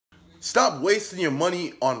Stop wasting your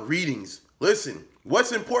money on readings. Listen,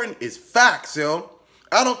 what's important is facts, yo.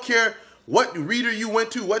 I don't care what reader you went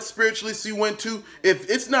to, what spiritualist you went to. If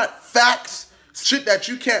it's not facts, shit that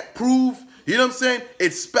you can't prove, you know what I'm saying?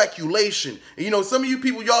 It's speculation. And, you know, some of you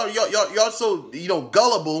people, y'all so, you know,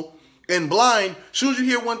 gullible and blind. As soon as you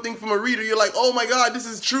hear one thing from a reader, you're like, oh my God, this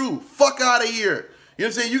is true. Fuck out of here. You know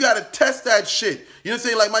what I'm saying? You got to test that shit. You know what I'm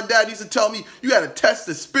saying? Like my dad used to tell me, you got to test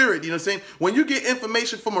the spirit. You know what I'm saying? When you get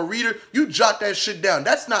information from a reader, you jot that shit down.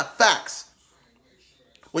 That's not facts.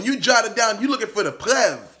 When you jot it down, you're looking for the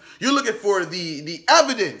preuve. You're looking for the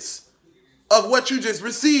evidence of what you just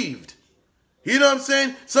received. You know what I'm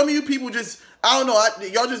saying? Some of you people just, I don't know,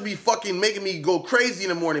 y'all just be fucking making me go crazy in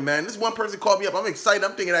the morning, man. This one person called me up. I'm excited.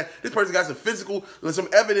 I'm thinking that this person got some physical, some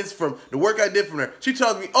evidence from the work I did from her. She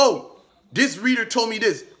tells me, oh, this reader told me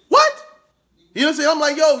this. What? You know what I'm saying? I'm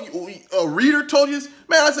like, yo, a reader told you this?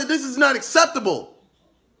 Man, I said, this is not acceptable.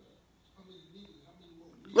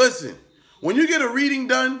 Listen, when you get a reading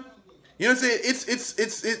done, you know what I'm saying?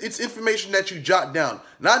 It's information that you jot down.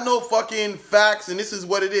 Not no fucking facts and this is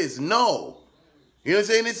what it is. No. You know what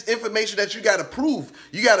I'm saying? It's information that you got to prove.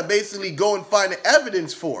 You got to basically go and find the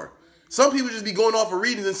evidence for. Some people just be going off of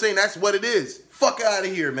readings and saying that's what it is. Fuck out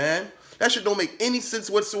of here, man. That shit don't make any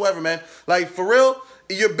sense whatsoever, man. Like, for real,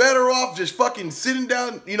 you're better off just fucking sitting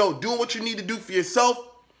down, you know, doing what you need to do for yourself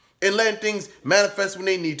and letting things manifest when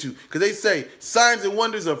they need to. Because they say signs and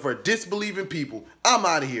wonders are for disbelieving people. I'm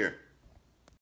out of here.